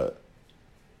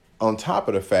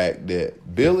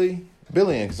Billy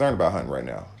ain't concerned about hunting right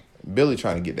now. Billy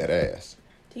trying to get that ass.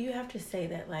 Do you have to say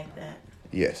that like that?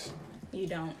 Yes. You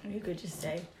don't. You could just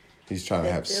say, He's trying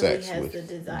to have Billy sex has with the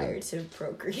desire to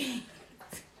procreate,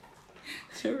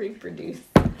 to reproduce.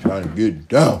 Trying to get it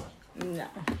down. No.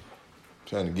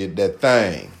 Trying to get that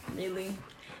thing. Really?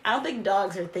 I don't think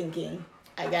dogs are thinking,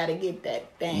 I gotta get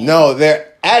that thing. No,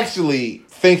 they're actually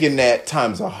thinking that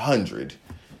times 100.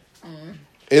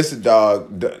 It's a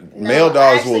dog. Male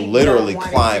dogs will literally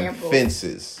climb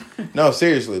fences. No,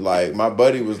 seriously. Like, my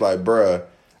buddy was like, bruh,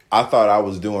 I thought I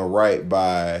was doing right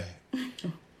by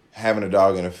having a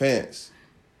dog in a fence.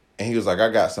 And he was like,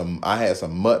 I had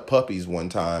some mutt puppies one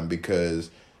time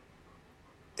because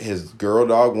his girl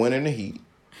dog went in the heat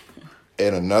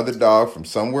and another dog from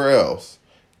somewhere else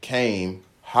came,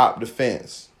 hopped the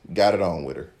fence, got it on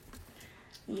with her.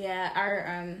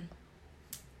 Yeah,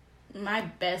 my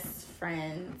best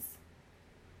friend's,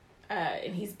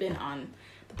 and he's been on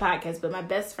the podcast, but my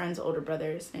best friend's older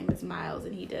brother's name is Miles,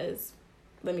 and he does,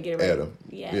 let me get it right. Adam.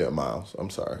 Yeah, Miles. I'm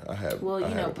sorry. Well,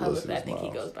 publicly I think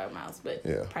Miles. He goes by Miles, but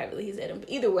privately he's Adam. But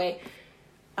either way,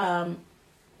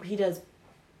 he does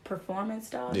performance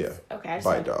dogs. Yeah. Okay.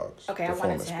 Bite dogs. Okay, I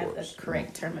wanted to have the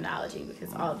correct terminology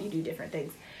because all of you do different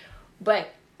things. But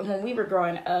when we were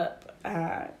growing up,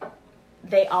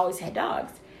 they always had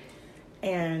dogs.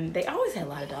 And they always had a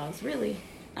lot of dogs, really.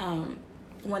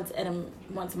 Once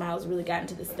Miles really got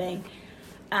into this thing.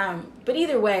 But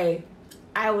either way,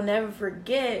 I will never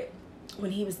forget when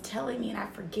he was telling me, and I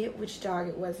forget which dog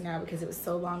it was now because it was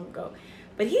so long ago.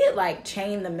 But he had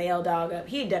chained the male dog up.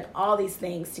 He had done all these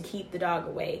things to keep the dog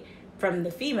away from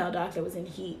the female dog that was in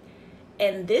heat.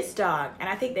 And this dog, and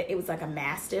I think that it was like a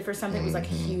Mastiff or something. It was a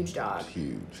huge dog.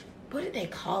 Huge. What did they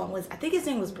call him? I think his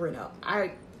name was Bruno.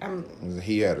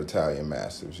 He had Italian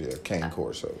Mastiffs, Cane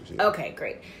Corsos. Yeah. Okay,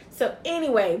 great. So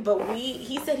anyway, but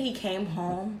he said he came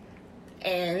home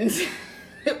and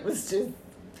it was just,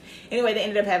 anyway, they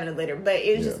ended up having a litter, but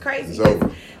it was just crazy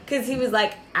because he was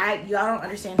like, y'all don't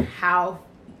understand how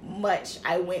much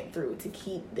I went through to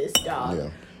keep this dog.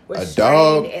 Yeah. A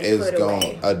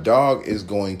dog is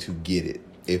going to get it.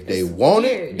 If they want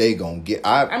it, they gonna get.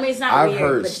 It's not I've weird,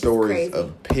 heard but stories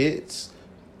of pits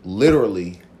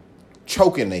literally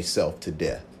choking themselves to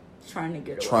death. Trying to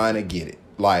get it.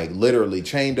 Like, literally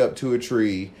chained up to a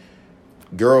tree.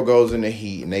 Girl goes in the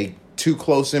heat and they too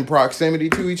close in proximity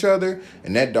to each other,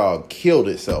 and that dog killed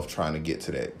itself trying to get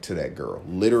to that girl.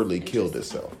 Literally killed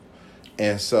itself.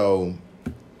 And so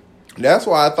that's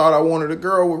why I thought I wanted a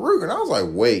girl with Ruger. And I was like,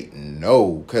 wait,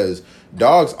 no. Because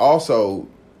dogs also,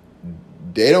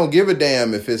 they don't give a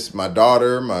damn if it's my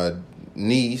daughter, my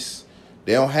niece.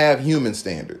 They don't have human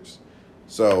standards.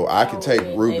 So I can take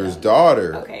Ruger's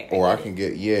daughter, or I can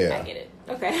get, I get it.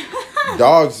 Okay.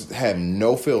 Dogs have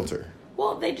no filter.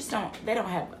 Well, they don't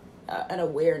have an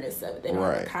awareness of it. They don't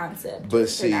have a concept. But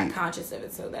they're not conscious of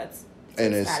it, so it's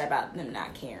not about them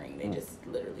not caring. They just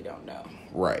literally don't know.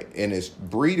 Right. And it's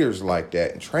breeders like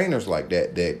that and trainers like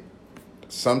that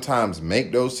sometimes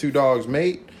make those two dogs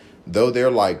mate, though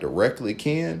they're directly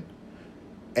kin.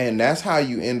 And that's how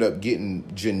you end up getting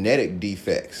genetic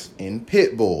defects in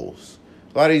pit bulls.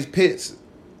 A lot of these pits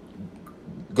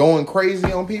going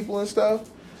crazy on people and stuff.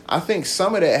 I think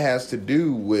some of that has to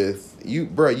do with you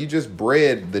just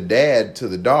bred the dad to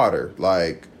the daughter.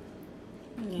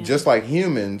 Just like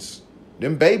humans,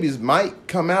 them babies might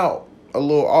come out a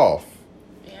little off.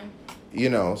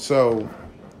 Yeah. So,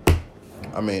 I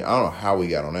don't know how we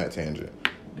got on that tangent.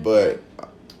 But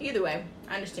either way,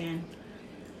 I understand.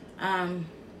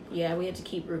 We had to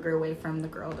keep Ruger away from the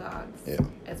girl dogs. Yeah.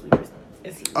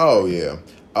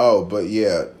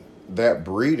 That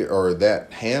breeder or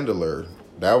that handler,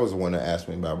 that was the one that asked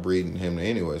me about breeding him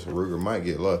anyway, so Ruger might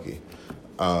get lucky.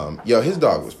 His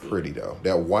dog was pretty though.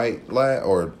 That white lab,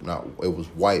 or not, it was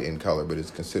white in color, but it's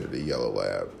considered a yellow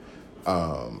lab.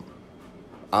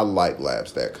 I like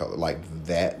labs that color, like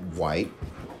that white,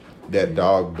 that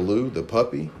dog blue, the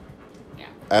puppy. Yeah.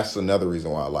 That's another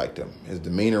reason why I liked him. His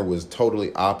demeanor was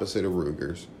totally opposite of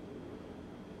Ruger's.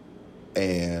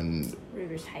 And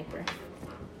Ruger's hyper.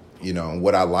 And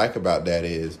what I like about that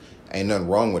is ain't nothing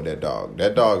wrong with that dog.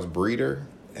 That dog's breeder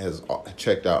has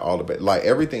checked out all the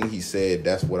everything he said.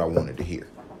 That's what I wanted to hear.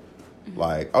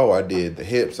 Mm-hmm. I did the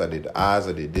hips, I did the eyes,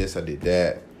 I did this, I did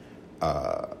that.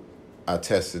 I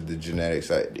tested the genetics.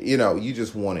 You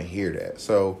just want to hear that.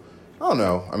 So I don't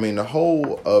know. The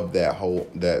whole of that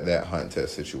hunt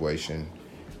test situation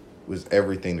was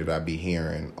everything that I be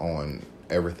hearing on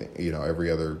everything. Every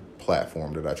other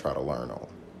platform that I try to learn on.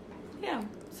 Yeah.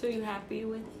 So you happy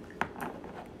with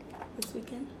this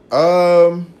weekend?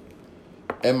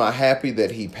 Am I happy that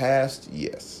he passed?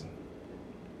 Yes.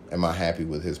 Am I happy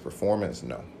with his performance?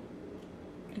 No.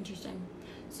 Interesting.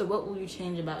 So what will you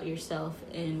change about yourself,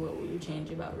 and what will you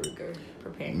change about Ruger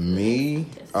preparing for me?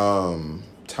 the test?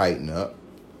 Tighten up.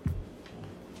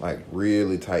 Like,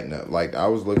 really tighten up. Like, I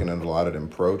was looking at a lot of them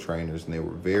pro trainers, and they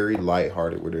were very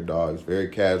lighthearted with their dogs, very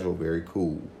casual, very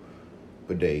cool.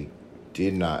 But they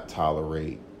did not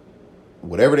tolerate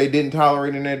whatever they didn't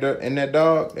tolerate in that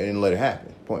dog. They didn't let it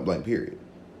happen. Point blank. Period.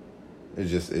 It's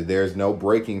just, there's no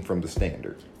breaking from the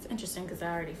standards. It's interesting because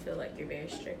I already feel like you're very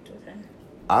strict with him.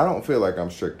 I don't feel like I'm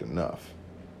strict enough.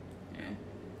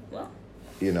 Well,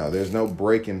 you know, there's no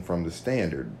breaking from the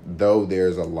standard, though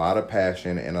there's a lot of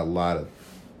passion and a lot of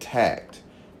tact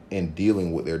in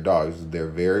dealing with their dogs. They're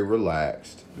very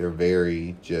relaxed. They're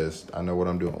very just, I know what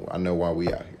I'm doing. I know why we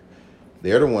out here.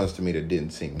 They're the ones to me that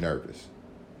didn't seem nervous.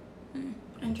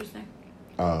 Interesting.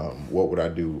 What would I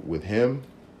do with him?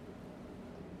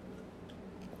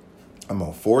 I'm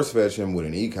going to force fetch him with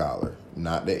an e-collar,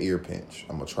 not the ear pinch.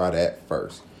 I'm going to try that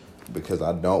first because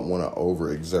I don't want to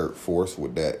overexert force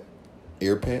with that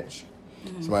ear pinch.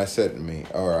 Mm-hmm. Somebody said to me,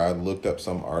 or I looked up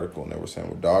some article and they were saying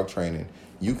with dog training,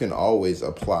 you can always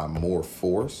apply more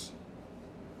force,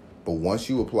 but once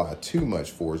you apply too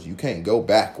much force, you can't go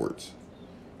backwards.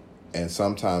 And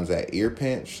sometimes that ear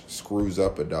pinch screws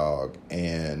up a dog,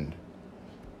 and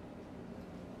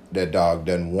that dog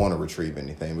doesn't want to retrieve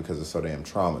anything because it's so damn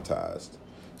traumatized.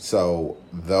 So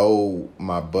though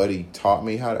my buddy taught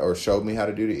me how to, or showed me how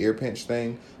to do the ear pinch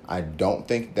thing, I don't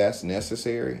think that's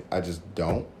necessary. I just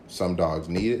don't. Some dogs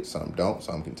need it, some don't.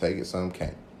 Some can take it, some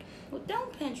can't. Well,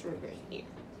 don't pinch Ruger's ear.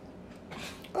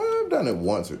 I've done it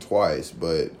once or twice,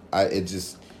 but it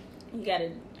just. You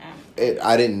gotta.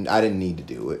 I didn't need to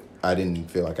do it. I didn't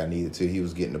feel like I needed to. He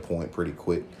was getting the point pretty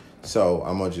quick, so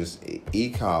I'm gonna just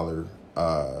e-collar,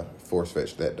 force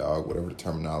fetch that dog, whatever the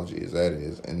terminology is,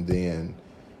 and then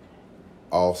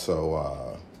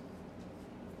also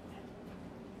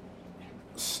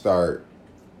start.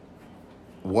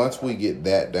 Once we get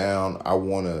that down, I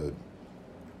want to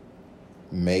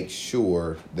make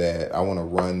sure that I want to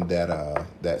run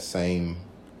that same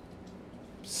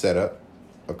setup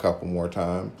a couple more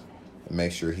times and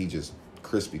make sure he just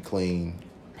crispy clean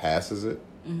passes it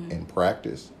in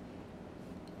practice.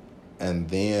 And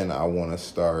then I want to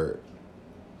start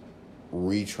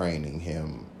retraining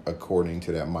him according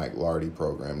to that Mike Lardy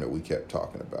program that we kept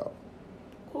talking about.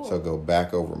 Cool. So go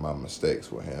back over my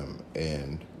mistakes with him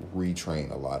and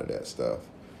retrain a lot of that stuff,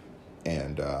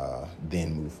 and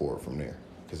then move forward from there.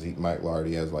 Because Mike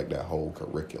Lardy has like that whole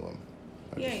curriculum.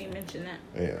 You mentioned that.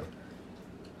 Yeah.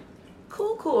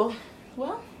 Cool.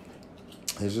 Well,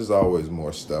 there's just always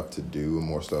more stuff to do and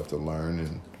more stuff to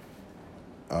learn,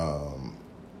 and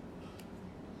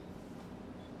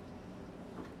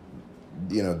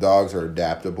dogs are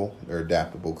adaptable. They're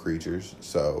adaptable creatures,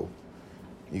 so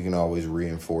you can always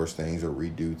reinforce things or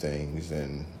redo things,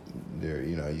 and there,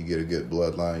 you get a good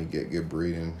bloodline, you get good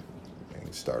breeding, and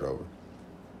you start over.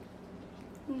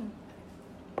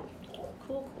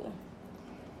 Cool.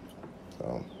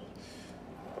 So,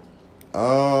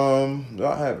 do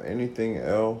I have anything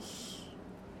else?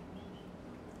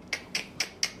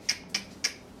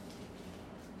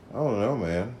 I don't know,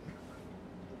 man.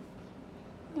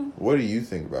 What do you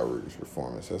think about Ruger's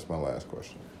performance? That's my last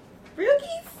question. Rookies?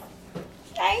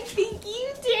 I think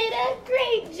you did a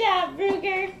great job,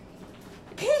 Ruger.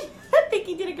 I think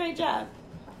you did a great job.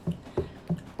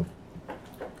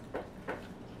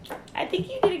 I think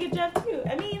you did a good job, too.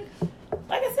 I mean,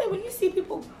 like I said, when you see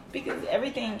people, because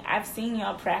everything I've seen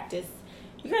y'all practice,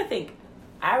 you gotta think,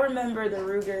 I remember the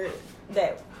Ruger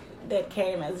that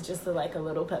came as just a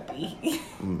little puppy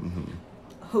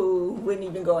who wouldn't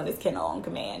even go in his kennel on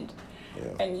command.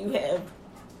 Yeah. And you have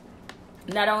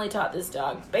not only taught this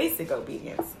dog basic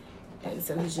obedience, and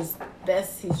so he's just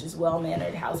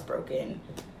well-mannered, housebroken,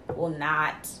 will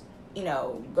not,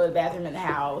 go to the bathroom in the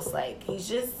house. Like, he's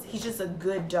just a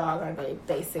good dog on a very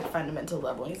basic, fundamental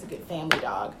level. He's a good family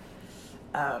dog.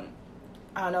 I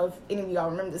don't know if any of y'all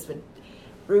remember this, but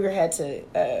Ruger had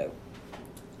to,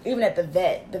 even at the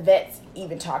vets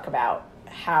even talk about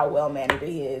how well-mannered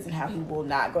he is and how he will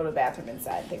not go to the bathroom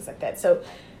inside and things like that. So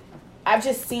I've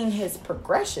just seen his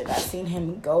progression. I've seen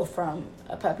him go from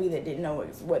a puppy that didn't know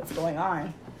what's going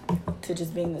on to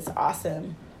just being this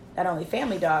awesome, not only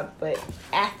family dog, but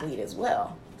athlete as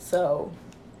well. So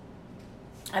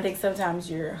I think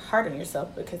sometimes you're hard on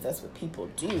yourself because that's what people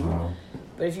do.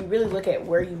 But if you really look at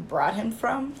where you brought him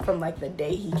from like the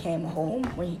day he came home,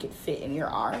 when he could fit in your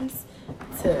arms,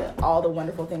 to all the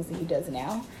wonderful things that he does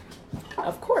now,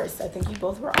 of course, I think you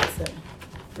both were awesome.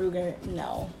 Ruger,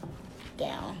 no.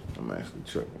 Down. I'm actually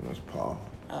checking this paw.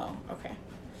 Oh, okay.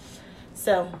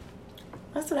 So,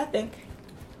 that's what I think.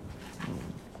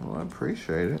 Well, I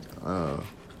appreciate it. All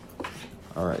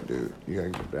right, dude. You gotta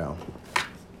get down.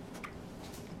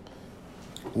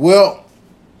 Well,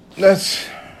 that's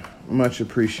much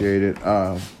appreciated.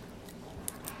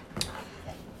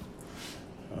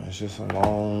 It's just a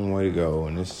long way to go,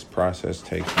 and this process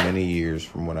takes many years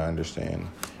from what I understand.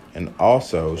 And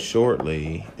also,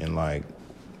 shortly, in like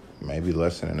maybe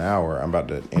less than an hour, I'm about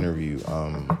to interview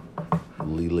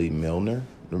Lily Milner.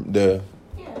 Girl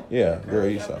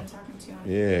you saw.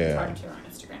 Yeah. Talking to her on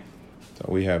Instagram. So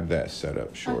we have that set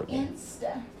up shortly. On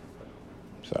Insta.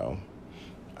 So,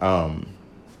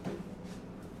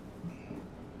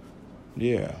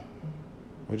 yeah.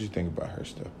 What do you think about her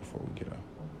stuff before we get off?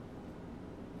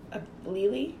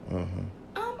 Lily?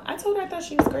 Uh-huh. I told her I thought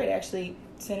she was great. I actually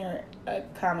sent her a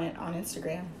comment on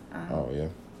Instagram. Oh, yeah?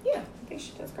 Yeah, I think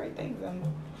she does great things. I'm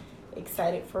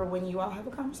excited for when you all have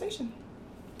a conversation.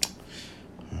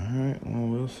 All right. Well,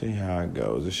 we'll see how it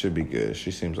goes. It should be good.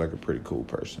 She seems like a pretty cool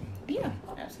person. Yeah,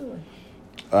 absolutely.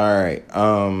 All right.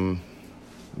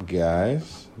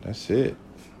 Guys, that's it.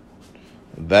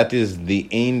 That is the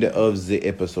end of the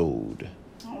episode.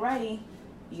 Alrighty.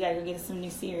 You gotta go get us some new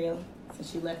cereal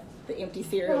since you left the empty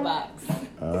cereal box.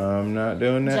 I'm not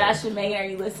doing that. Josh and Megan, are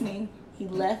you listening? He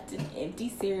left an empty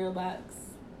cereal box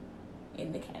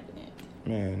in the cabinet.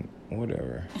 Man,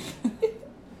 whatever.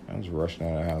 I was rushing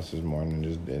out of the house this morning and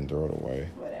just didn't throw it away.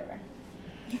 Whatever.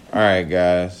 All right,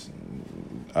 guys.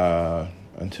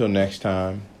 Until next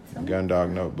time,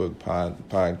 Gundog Notebook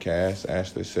Podcast.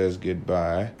 Ashley says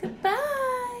goodbye. Goodbye.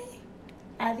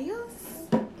 Adios.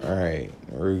 All right.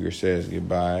 Ruger says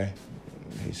goodbye.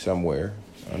 He's somewhere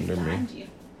under me. You.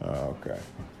 Oh, okay.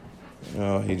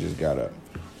 No, he just got up.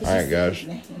 All right, guys.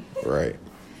 Right.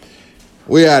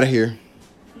 We out of here.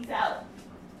 He's out.